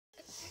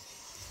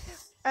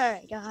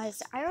Alright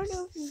guys, I don't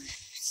know if you've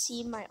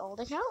seen my old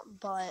account,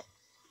 but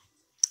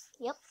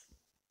yep.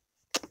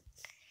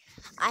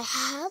 I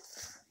have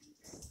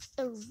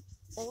an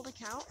old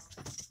account,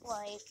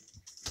 like,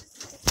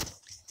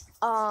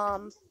 a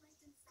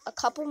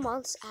couple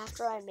months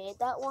after I made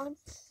that one.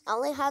 I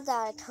only had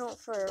that account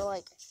for,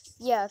 a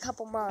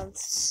couple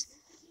months.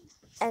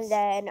 And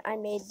then I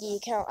made the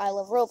account I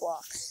Love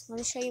Roblox. Let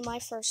me show you my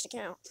first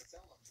account.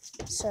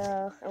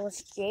 So, it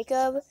was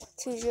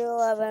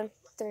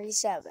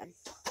Jacob201137.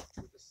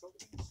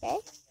 Okay?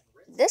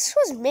 This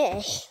was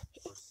me.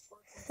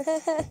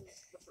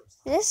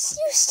 This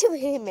used to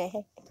be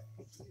me.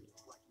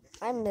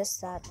 I miss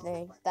that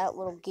thing, that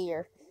little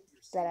gear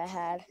that I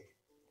had.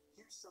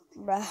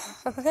 Bruh.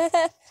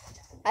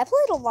 I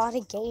played a lot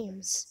of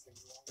games,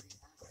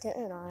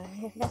 didn't I?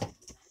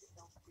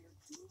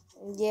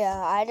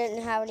 Yeah, I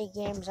didn't have any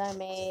games I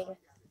made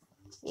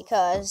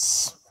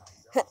because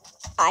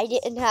I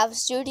didn't have a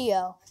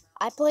studio.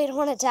 I played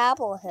on a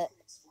tablet.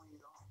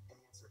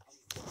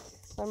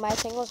 When my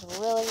thing was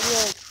really,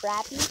 really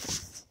crappy.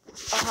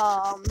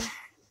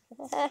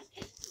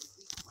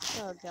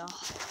 Oh god.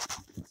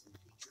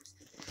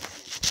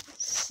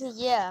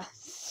 Yeah.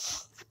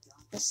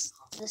 This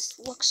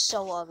looks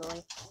so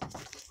ugly.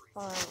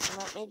 Hold on,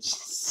 let me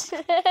just.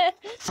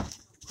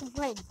 Oh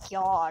my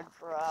god,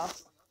 bro.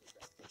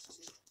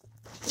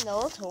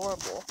 No, it's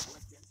horrible.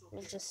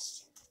 Let me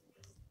just.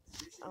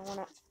 I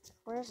wanna.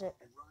 Where is it?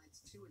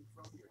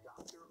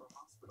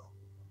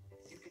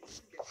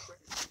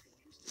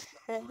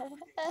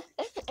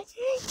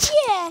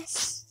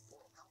 Yes!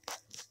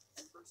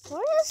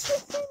 Where is the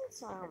thing?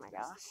 Oh my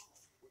gosh.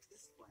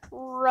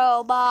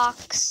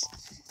 Roblox.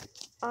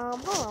 Hold on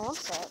one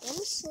sec. Let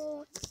me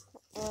see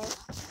if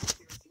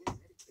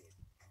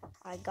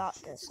I got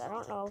this. I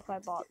don't know if I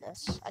bought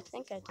this. I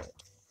think I did.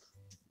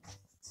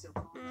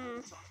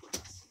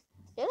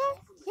 Did I?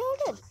 Yeah, I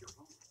did.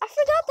 I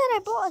forgot that I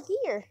bought a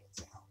gear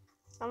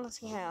on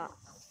this account.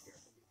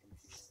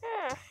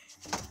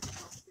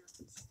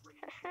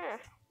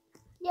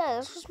 Yeah,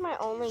 this was my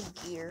only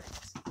gear.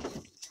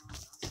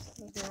 This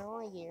was my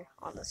only gear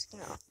on this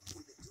account.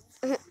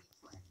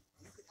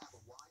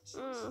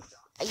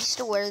 I used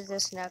to wear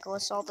this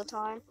necklace all the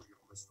time.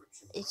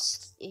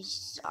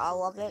 I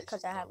love it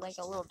because I had like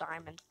a little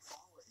diamond.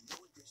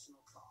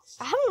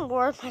 I haven't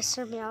worn my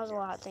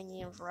Surmeowswat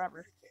thingy in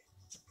forever.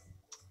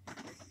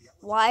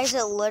 Why is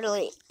it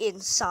literally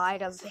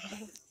inside of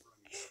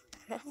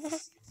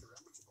it?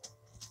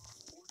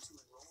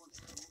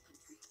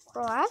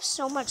 Bro, I have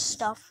so much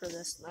stuff for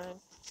this thing.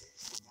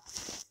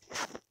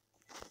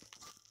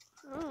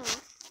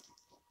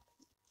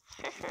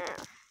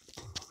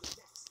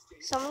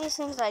 Some of these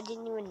things I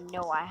didn't even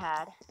know I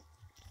had.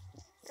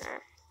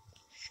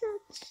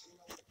 Shirts.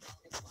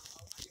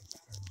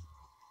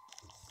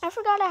 I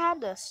forgot I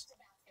had this.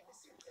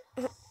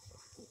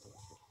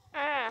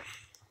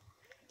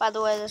 By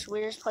the way, this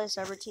Weirdest Place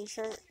Ever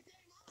t-shirt,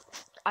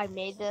 I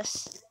made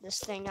this. This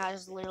thing I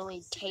was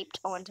literally taped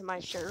onto my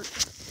shirt.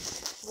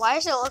 Why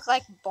does it look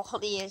like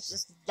Baldy is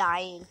just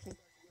dying?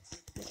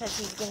 Because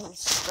he's getting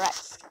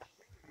stretched.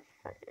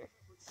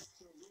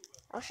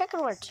 I wish I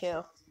could wear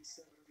two.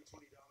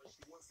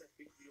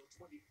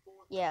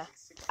 Yeah,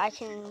 I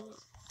can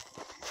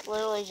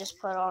literally just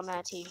put on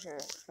that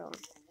t-shirt. So.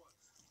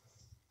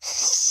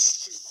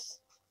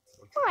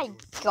 Oh my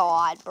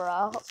god,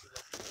 bro.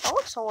 That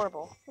looks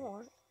horrible.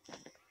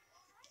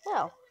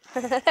 No.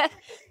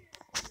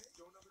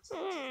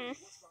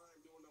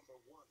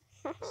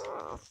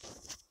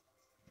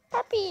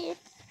 Puppy.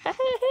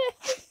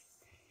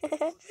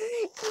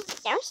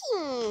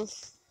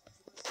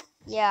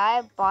 Yeah,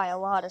 I buy a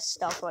lot of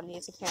stuff on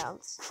these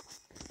accounts.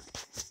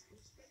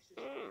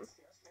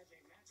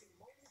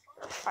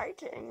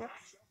 Fighting.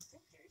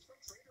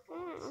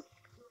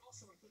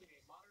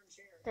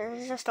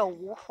 There's just a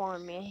wolf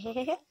on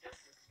me.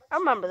 I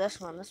remember this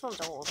one. This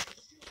one's old.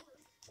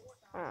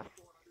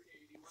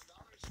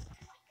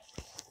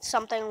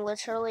 Something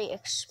literally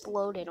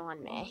exploded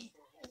on me.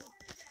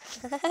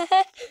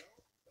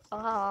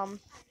 Oh.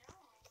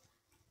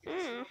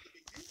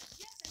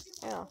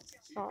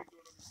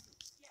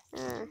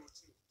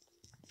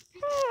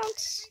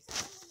 Pants.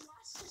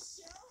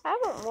 I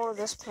haven't worn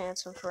this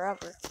pants in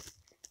forever.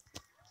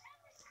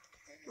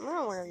 I'm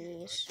gonna wear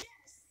these.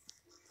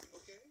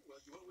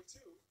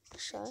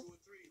 Should I?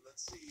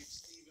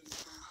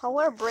 I'll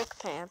wear brick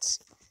pants.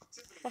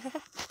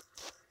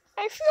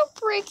 I feel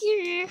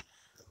bricky.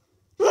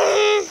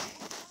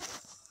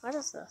 What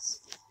is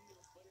this?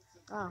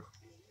 Oh.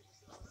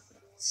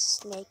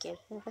 It's naked.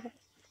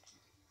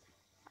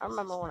 I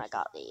remember when I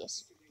got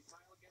these.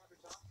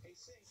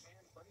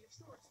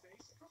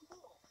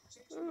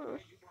 I'm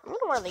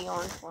gonna wear the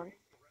orange one.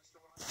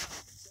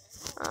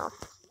 Oh.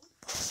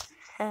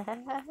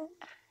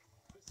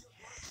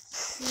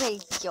 My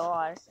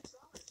god.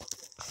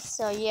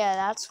 So yeah,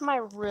 that's my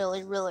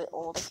really, really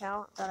old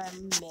account that I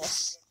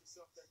miss.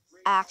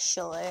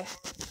 Actually.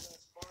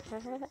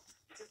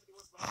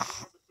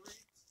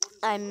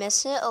 I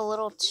miss it a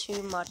little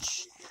too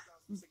much,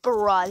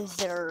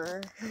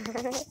 brother.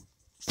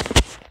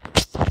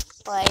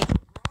 Like,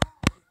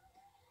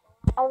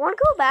 I want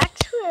to go back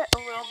to it a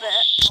little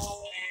bit,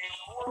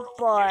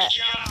 but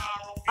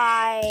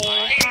I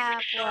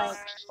have like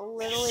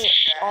literally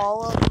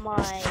all of my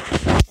like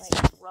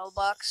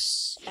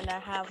Robux, and I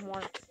have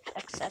more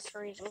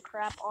accessories and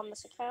crap on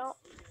this account.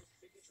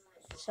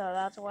 So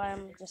that's why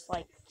I'm just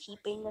like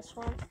keeping this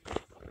one.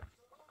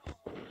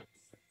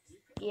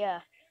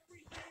 Yeah.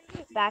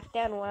 Back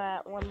then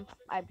when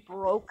I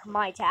broke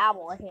my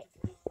tablet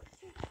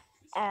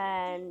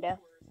and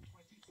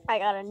I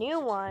got a new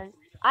one,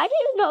 I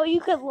didn't know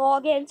you could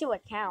log into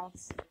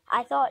accounts.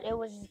 I thought it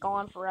was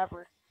gone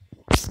forever.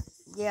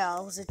 Yeah, I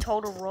was a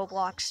total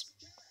Roblox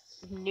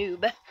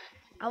noob.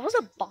 I was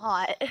a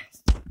bot.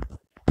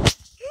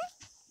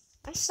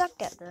 I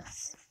sucked at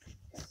this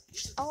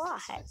a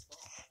lot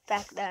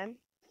back then.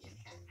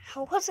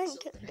 I wasn't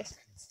good.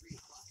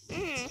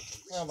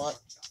 How much?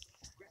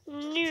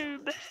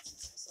 Noob.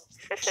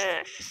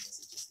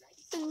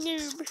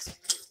 Noob.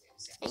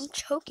 I'm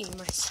choking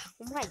myself.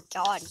 Oh my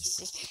god,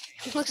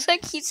 it looks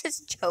like he's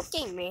just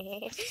choking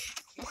me.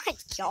 Oh my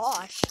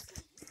gosh.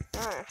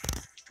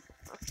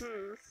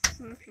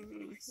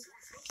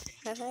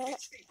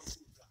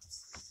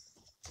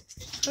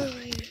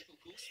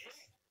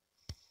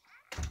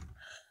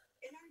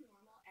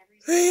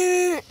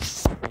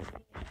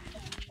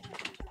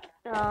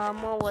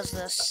 What was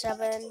this?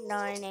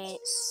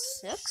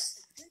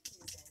 7986?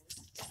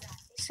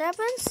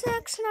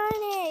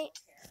 7698.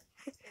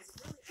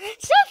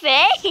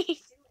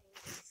 Sophie!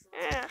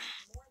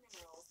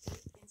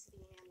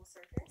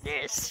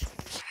 This.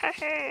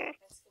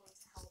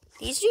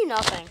 These do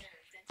nothing.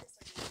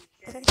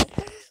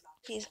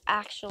 These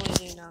actually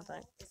do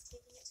nothing.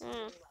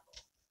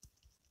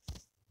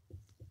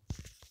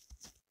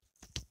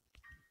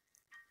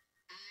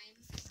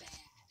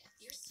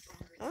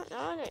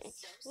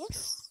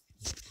 Yes.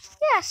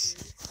 Yes.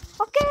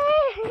 Okay.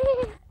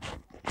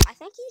 I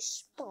think you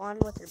spawn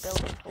with your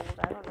building tools.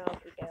 I don't know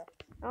if you do.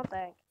 I don't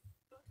think.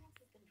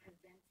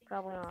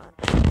 Probably not.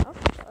 Oh,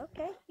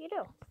 okay, you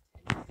do.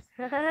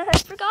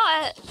 I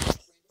forgot.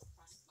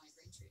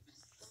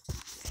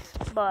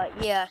 But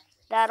yeah,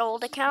 that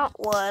old account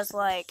was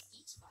like,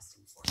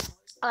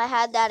 I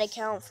had that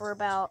account for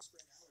about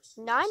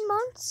 9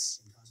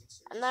 months,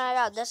 and then I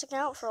got this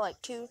account for like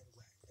 1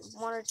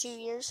 or 2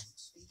 years.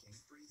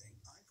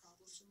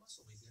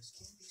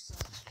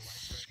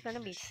 It's gonna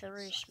be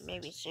 3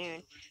 maybe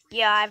soon.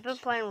 Yeah, I've been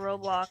playing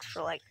Roblox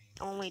for like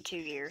only 2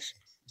 years.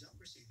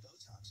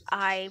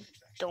 I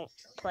don't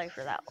play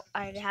for that.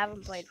 I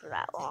haven't played for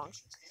that long.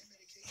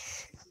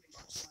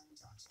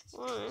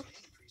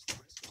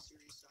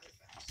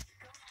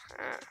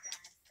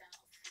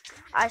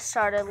 I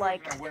started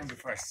like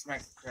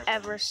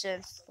ever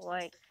since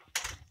like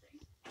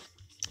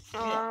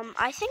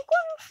I think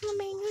when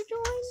Flamingo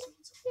joined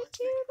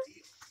YouTube.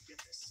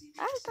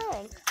 I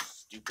think.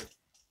 Stupid.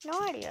 No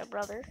idea,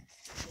 brother.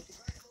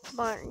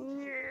 But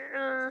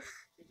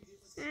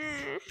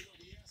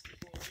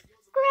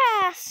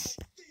grass.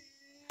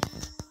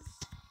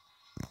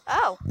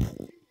 Oh.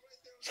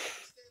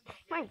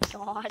 My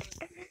god.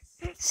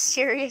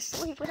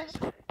 Seriously, bro?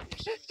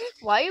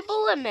 Why you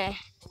bullying me?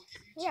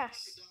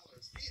 Yes.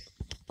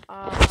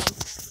 What?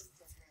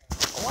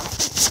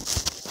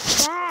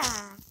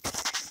 That.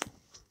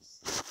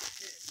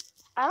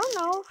 I don't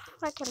know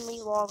if I can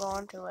re-log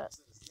on to it.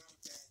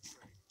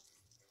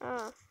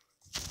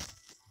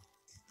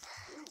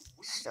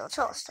 Still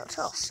chill.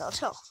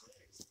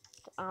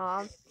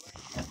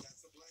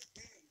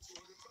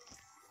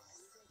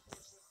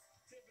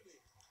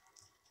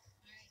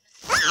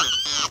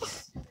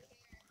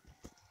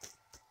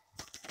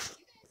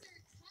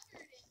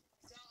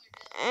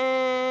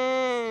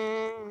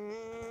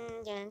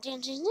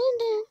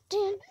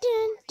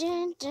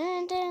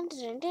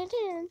 Guys,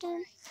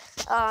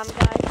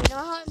 you know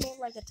how I made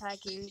like a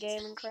tycoon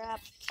game and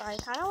crap? I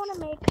kind of want to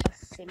make a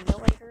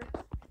simulator.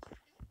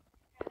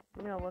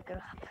 I'm gonna look it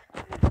up.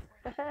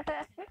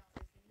 I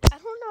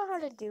don't know how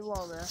to do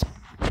all this.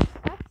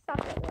 I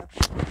suck at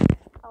this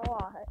a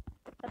lot.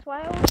 That's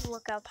why I always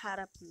look up how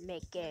to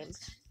make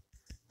games.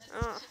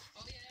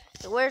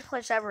 The weirdest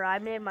place ever. I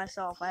made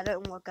myself. I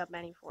didn't look up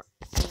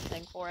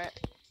anything for it.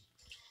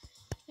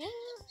 Yeah.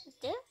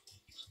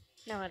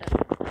 No, I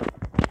didn't.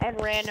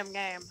 And random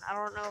game. I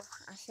don't know.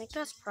 I think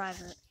that's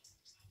private.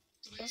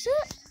 Is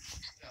it?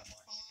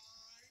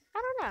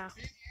 I don't know.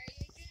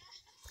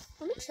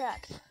 Let me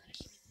check.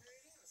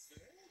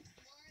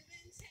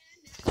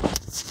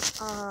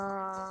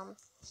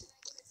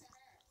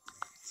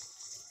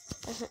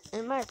 Is it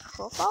in my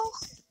profile?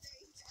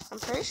 I'm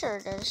pretty sure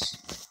it is.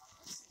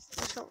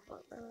 I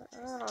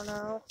don't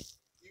know.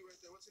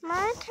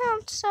 My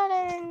account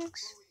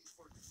settings.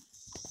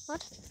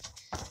 What?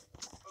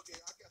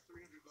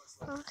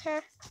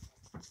 Okay.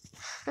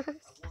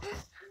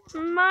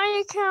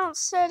 My account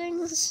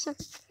settings.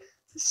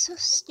 It's so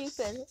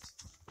stupid.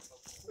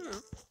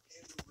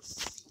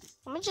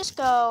 Let me just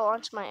go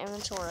onto my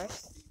inventory.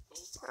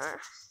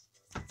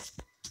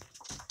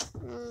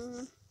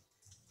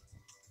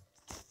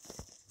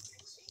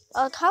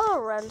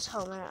 Kylo Ren's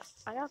helmet.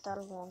 I got that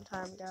a long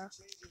time ago.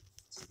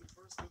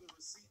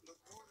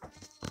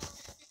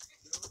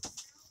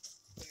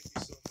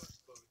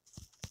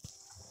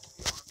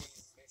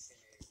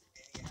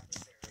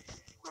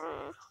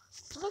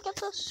 Did I get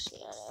this?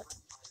 Yeah,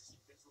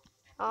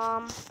 I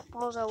did.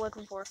 What was I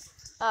looking for?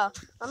 Oh,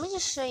 let me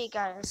just show you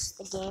guys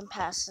the game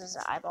passes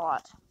I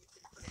bought.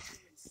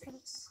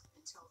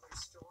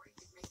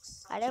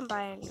 I didn't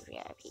buy any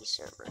VIP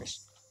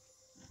servers.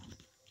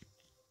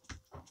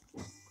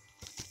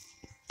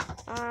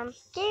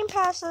 Game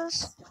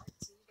passes.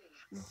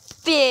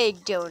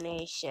 Big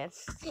donation.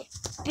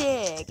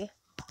 Big.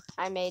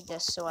 I made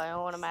this, so I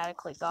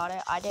automatically got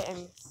it. I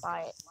didn't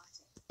buy it.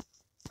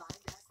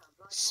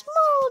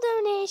 Small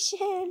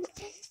donation.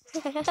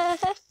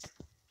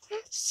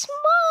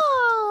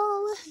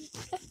 Small.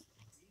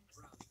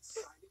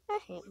 I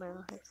hate my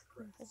life.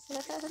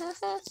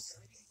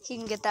 You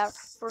can get that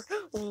for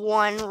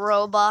 1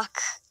 Robux.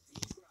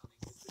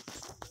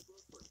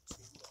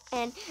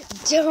 And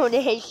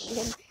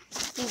donation.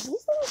 Dude, these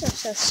things are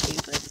so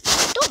stupid.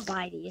 Don't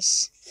buy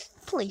these.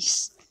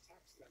 Please.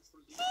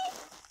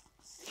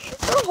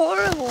 They're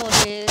horrible,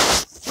 dude.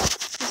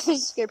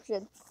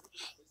 Description.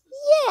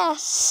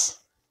 Yes.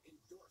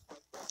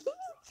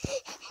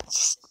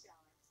 Just,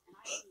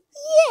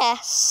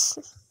 yes.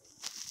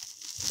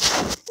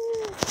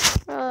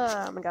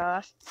 Oh my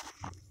gosh.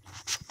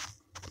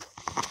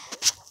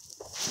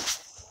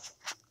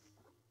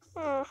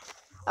 I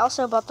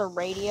also bought the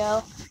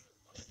radio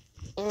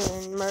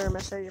in Murder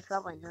Mystery. You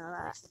probably know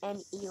that.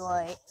 And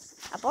Eli.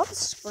 I bought the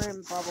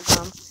Sprint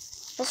bubblegum.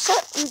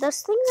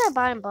 Those things I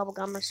buy in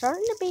bubblegum are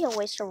starting to be a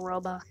waste of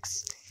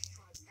Robux.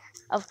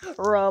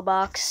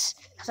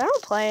 Because I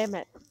don't play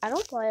them. I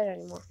don't play it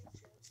anymore.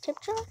 Tip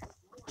jar?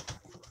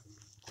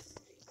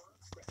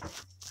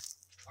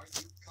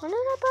 When did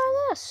I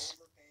buy this?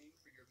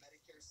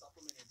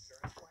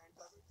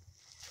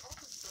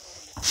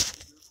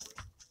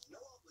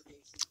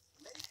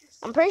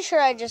 I'm pretty sure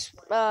I just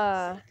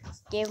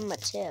gave him a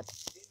tip.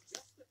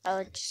 I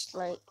would just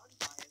like.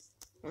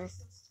 I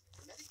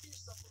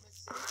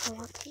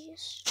want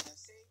these.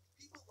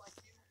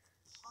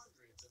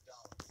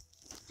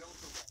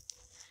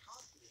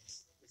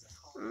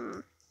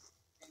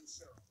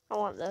 I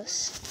want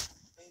this.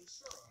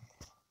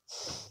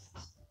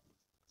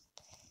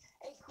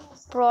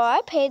 Bro,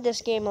 I paid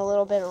this game a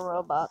little bit of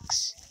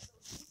Robux.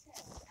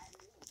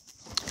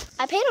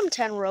 I paid him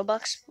 10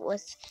 Robux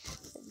with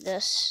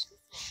this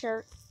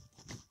shirt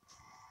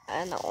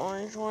and the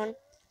orange one.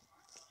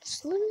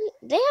 They have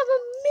 1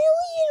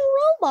 million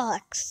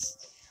Robux.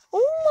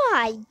 Oh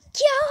my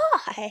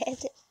god.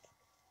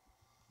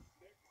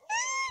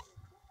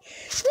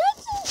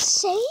 That's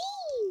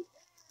insane.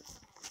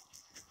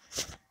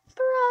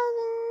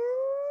 Brother.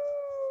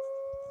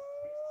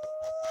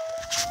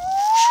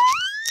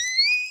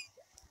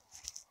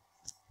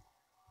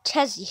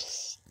 Tessie.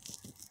 Is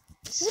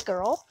this a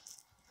girl?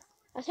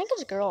 I think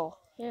it's a girl.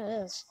 Yeah,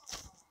 it is.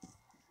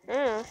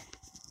 Hey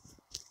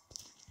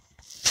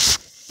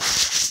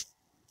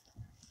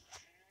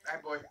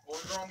boy,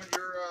 what was wrong with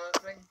your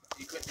thing?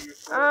 You couldn't do your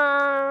score?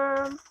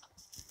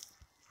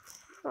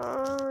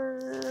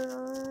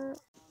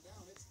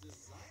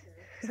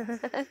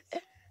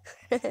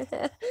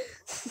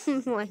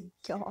 Oh my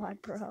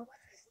god, bro.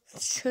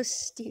 It's so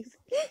stupid.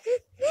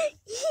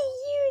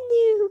 You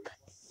noob.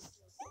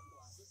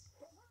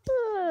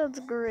 Oh, that's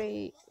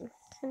great.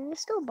 Can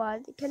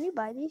you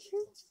buy these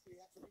shirts?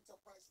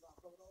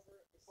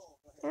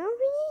 I don't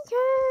think you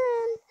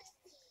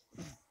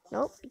can.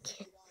 Nope, you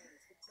can't.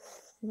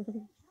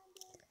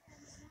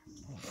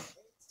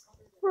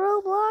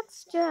 Roblox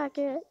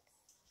jacket.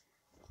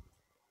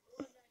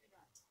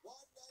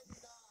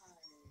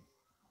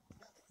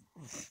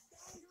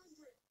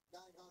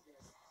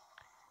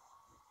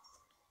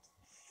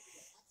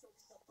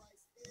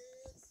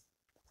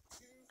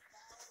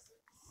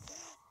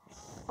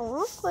 I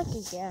want to click a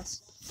yes.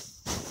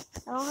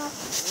 I don't have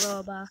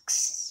Robux,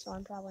 so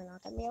I'm probably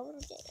not going to be able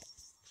to get it.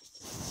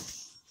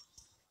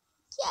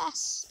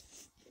 Yes!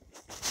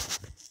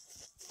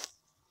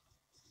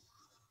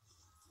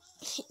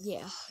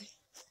 Yeah.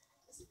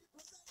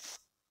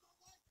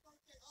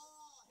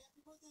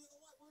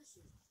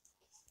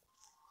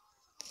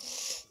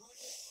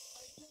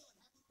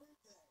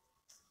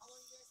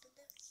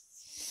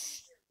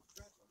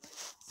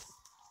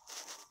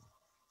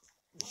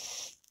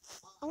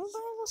 I want to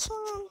buy this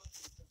one.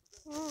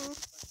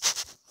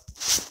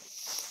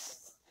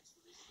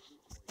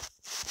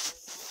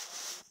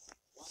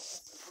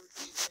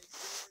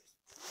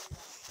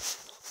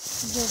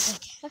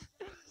 Like,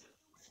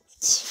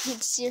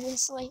 dude,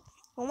 seriously?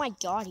 Oh my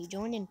god, he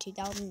joined in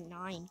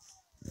 2009.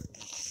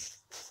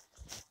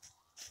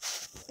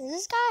 Is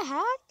this guy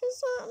hacked or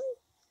something?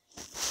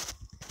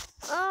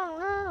 Oh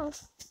no.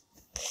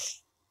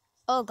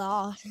 Oh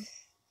god.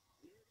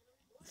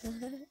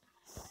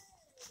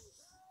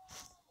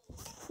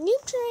 New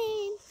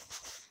train.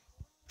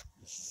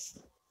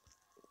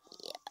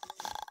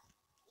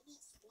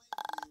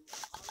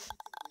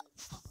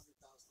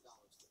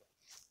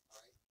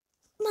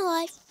 My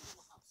life.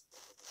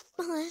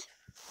 My life.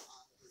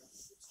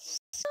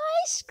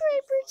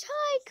 Skyscraper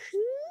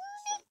tycoon.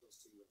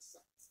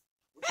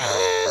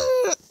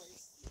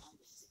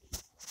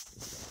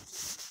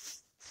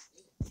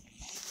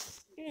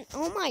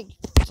 Oh my.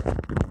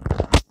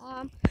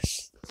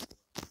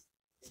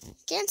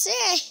 Can't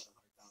say.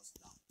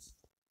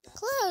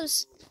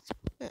 Close.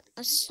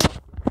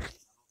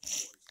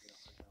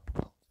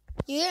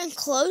 You didn't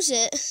close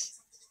it.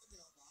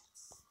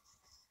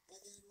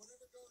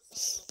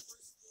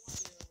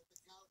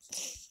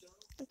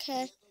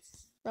 Okay.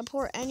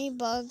 Report any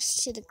bugs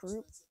to the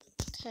group.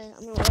 Okay,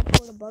 I'm gonna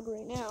report a bug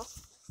right now.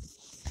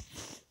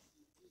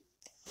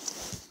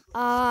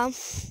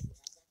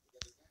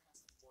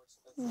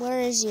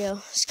 Where is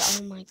you?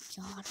 Oh my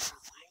god, bro,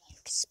 why are you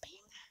spam?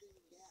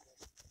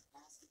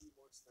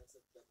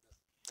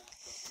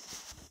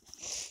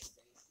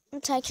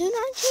 Tycoon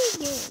Arcade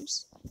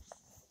Games.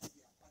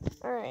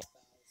 Alright.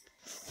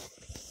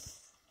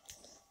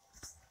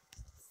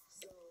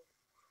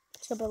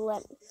 So, but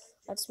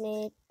lets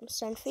me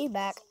send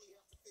feedback.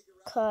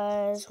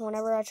 Because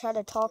whenever I try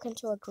to talk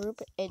into a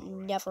group, it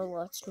never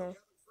lets me.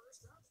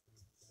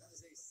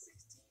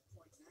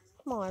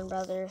 Come on,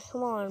 brother.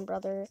 Come on,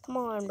 brother. Come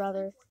on,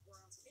 brother.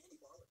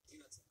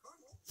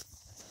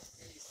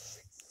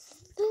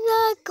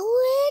 The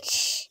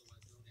glitch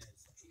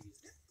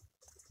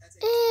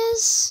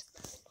is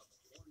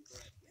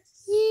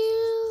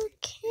you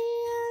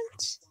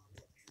can't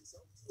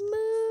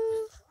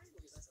move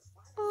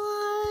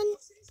on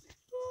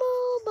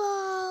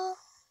mobile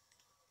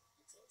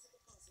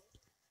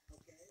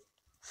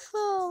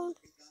phone.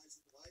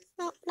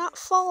 No, not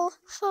phone.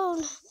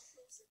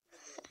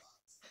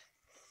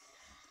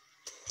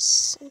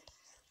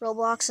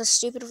 Roblox a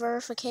stupid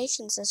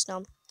verification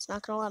system. It's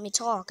not gonna let me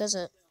talk, is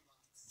it?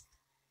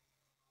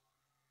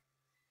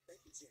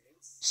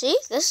 See?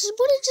 This is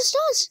what it just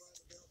does.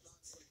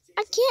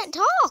 I can't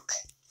talk.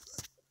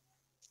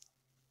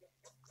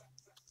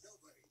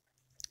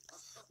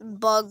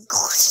 Bug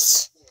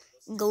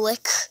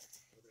glick.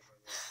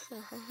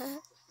 Hi,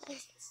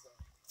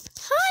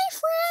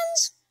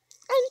 friends.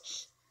 And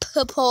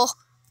people.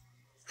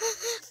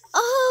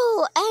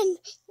 Oh, and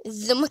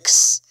the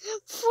mix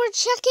for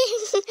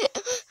checking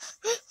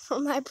for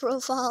my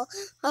profile.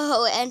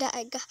 Oh, and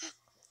I got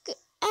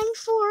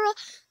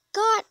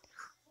got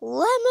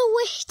lemon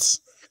weight.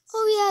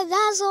 Oh yeah,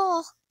 that's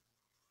all.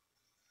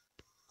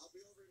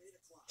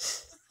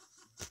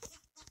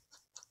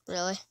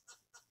 Really?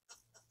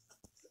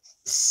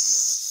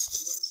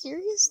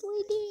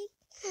 Seriously,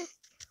 dude?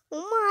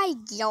 Oh my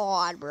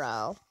god,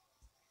 bro.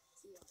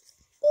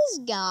 This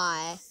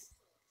guy.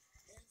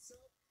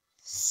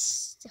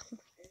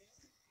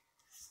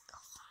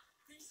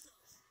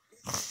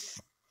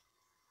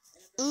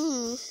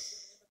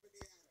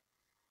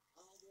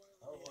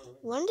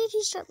 When did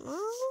he start?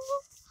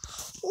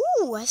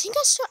 Ooh, I think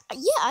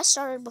I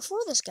started before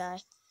this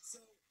guy.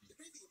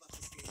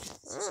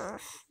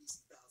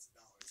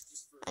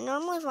 I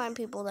normally find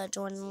people that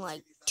join in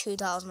like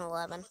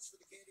 2011.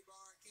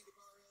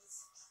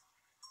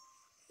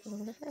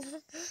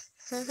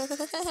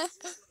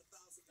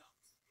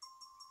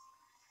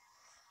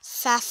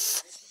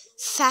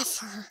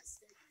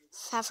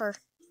 Pfeffer.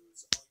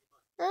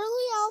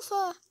 Early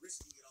alpha.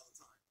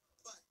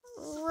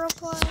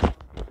 Reply.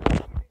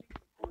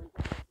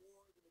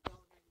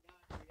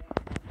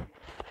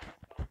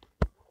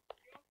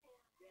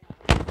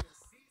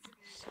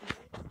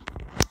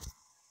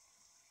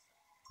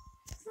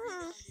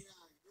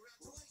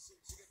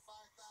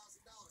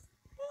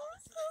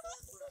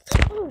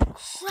 Oh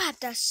crap,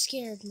 that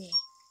scared me.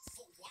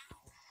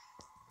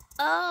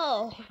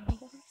 Oh.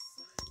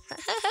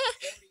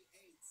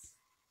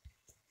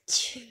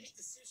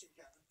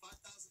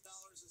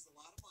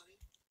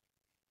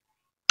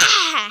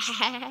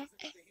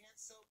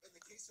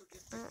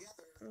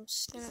 I'm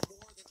just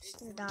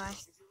gonna die.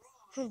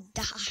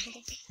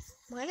 Die.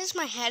 Why does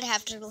my head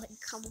have to like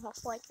come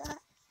off like that?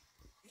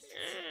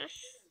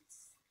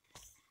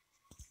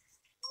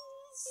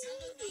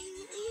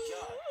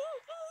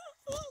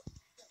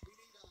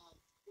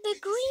 The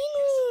green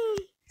room.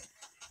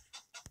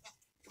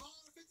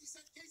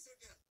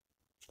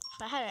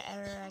 If I had an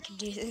error, I could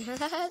do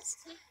that.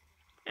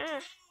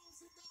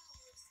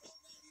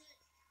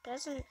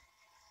 Doesn't.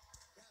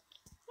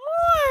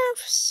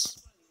 Morphs.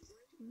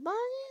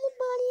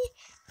 Bunny,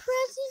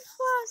 Freddy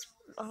Frost.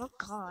 Oh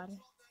god.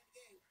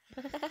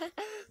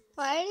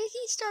 Why did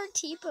he start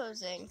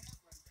T-posing?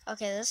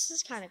 Okay, this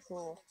is kind of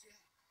cool.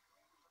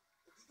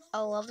 I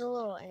love the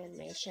little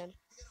animation.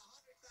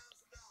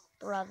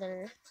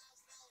 Brother.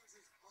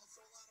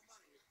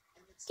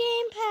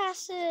 Game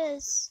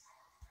passes.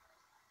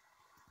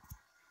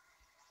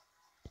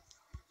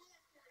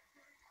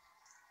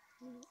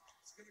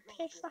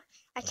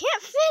 I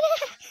can't fit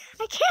it.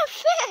 I can't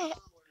fit.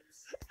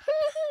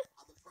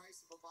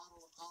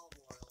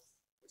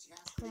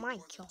 Oh my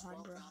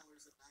god, bro.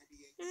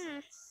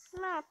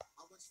 Map.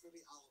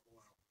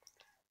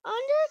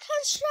 Under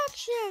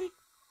construction.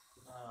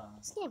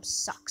 This game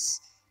sucks.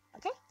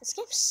 Okay? This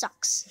game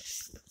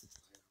sucks.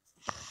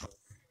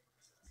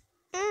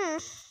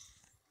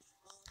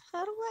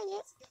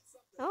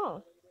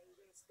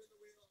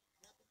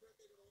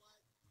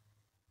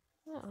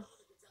 Oh.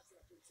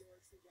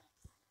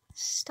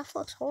 Stuff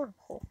looks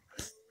horrible.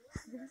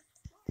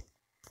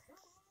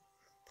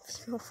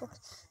 Oh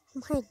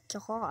my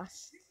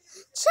gosh.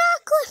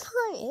 Chocolate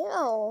pie!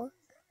 Ew.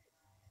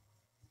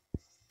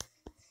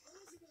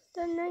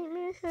 The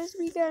nightmare has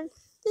begun.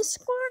 The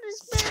squad is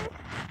back.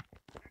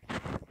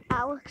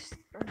 Alex.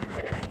 Oh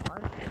my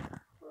god.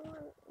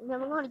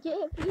 Never gonna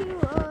give you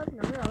up.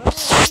 Never gonna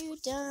let you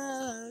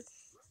down.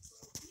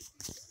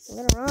 I'm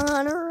gonna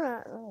run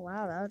around. Oh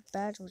wow, that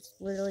badge was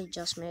literally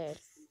just made.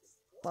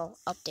 Well,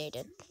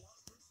 updated.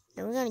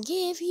 Never gonna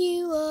give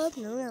you up.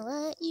 Never gonna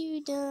let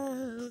you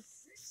down.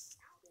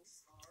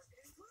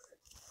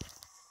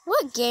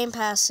 What Game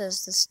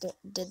Passes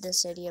did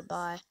this idiot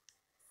buy?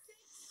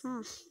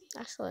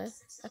 Actually,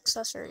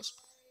 accessories.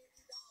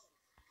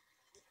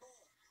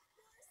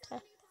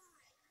 Okay.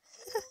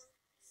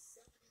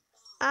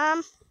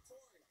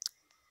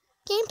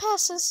 Game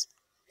Passes.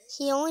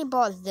 He only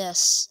bought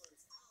this.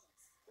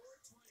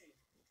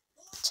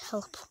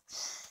 Teleport.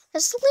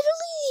 That's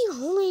literally the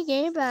only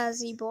Game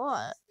Pass he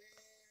bought.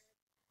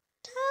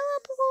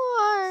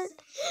 Teleport.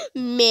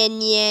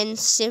 Minion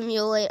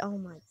Simulate. Oh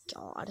my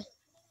god.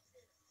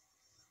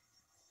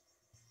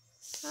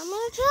 I'm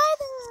gonna try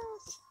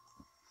this.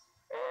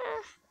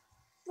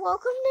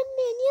 Welcome to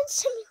Minion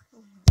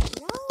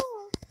Simulator. No.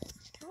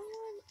 Don't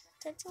want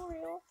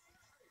tutorial.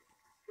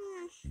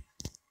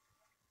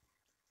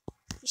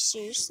 You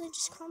seriously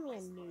just call me a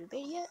noob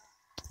idiot?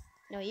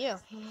 No, you.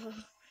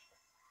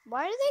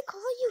 Why do they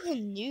call you a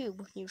noob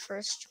when you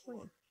first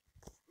join?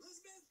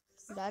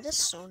 That is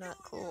so not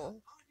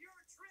cool.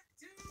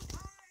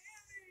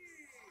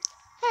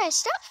 Hey,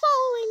 stop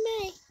following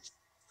me!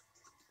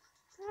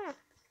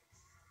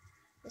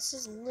 This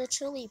is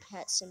literally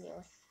Pet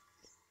Simulator.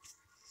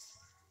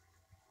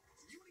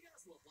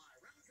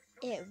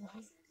 Ew.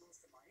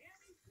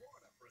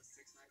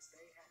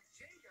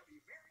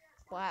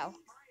 Wow.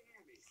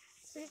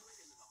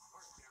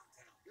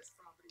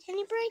 Can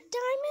you break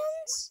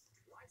diamonds?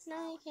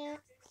 No, you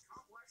can't.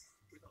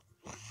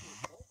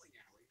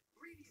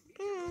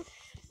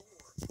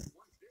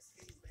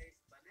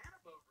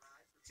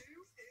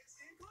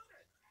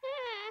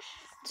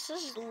 This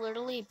is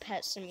literally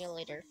Pet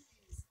Simulator,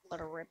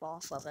 but a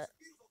rip-off of it.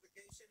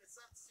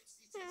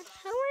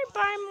 How do I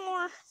buy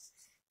more?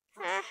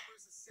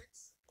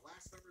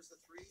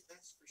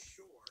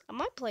 I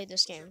might play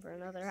this game for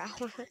another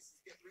hour.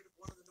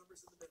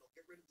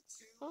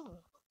 Oh,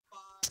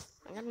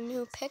 I got a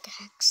new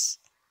pickaxe.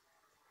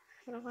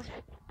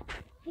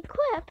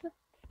 Equip.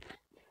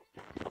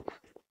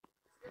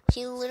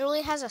 He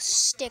literally has a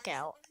stick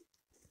out.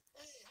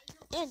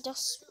 It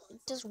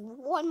does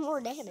one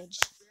more damage.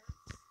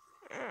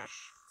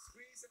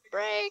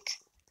 Break.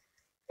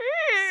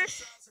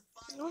 It's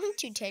going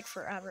to take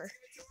forever.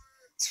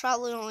 It's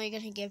probably only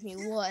going to give me,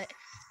 what,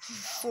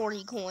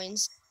 40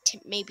 coins,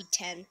 maybe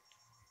 10.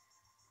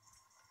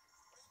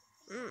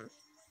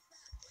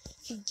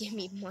 Give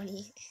me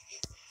money.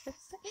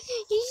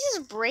 He's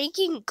just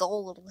breaking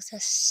gold with a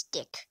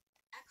stick.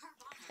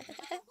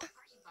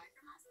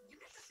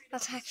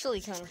 That's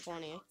actually kind of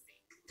funny.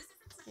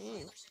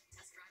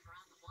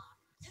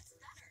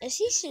 Is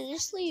he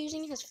seriously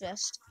using his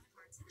fist?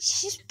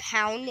 He's just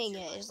pounding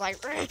it. It's like,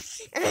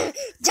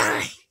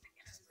 die!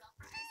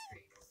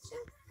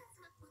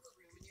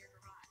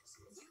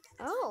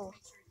 Oh,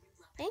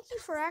 thank you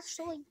for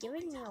actually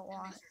giving me a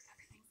lot.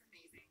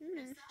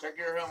 Check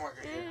your homework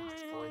again.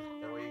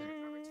 That way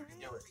you can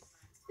do it.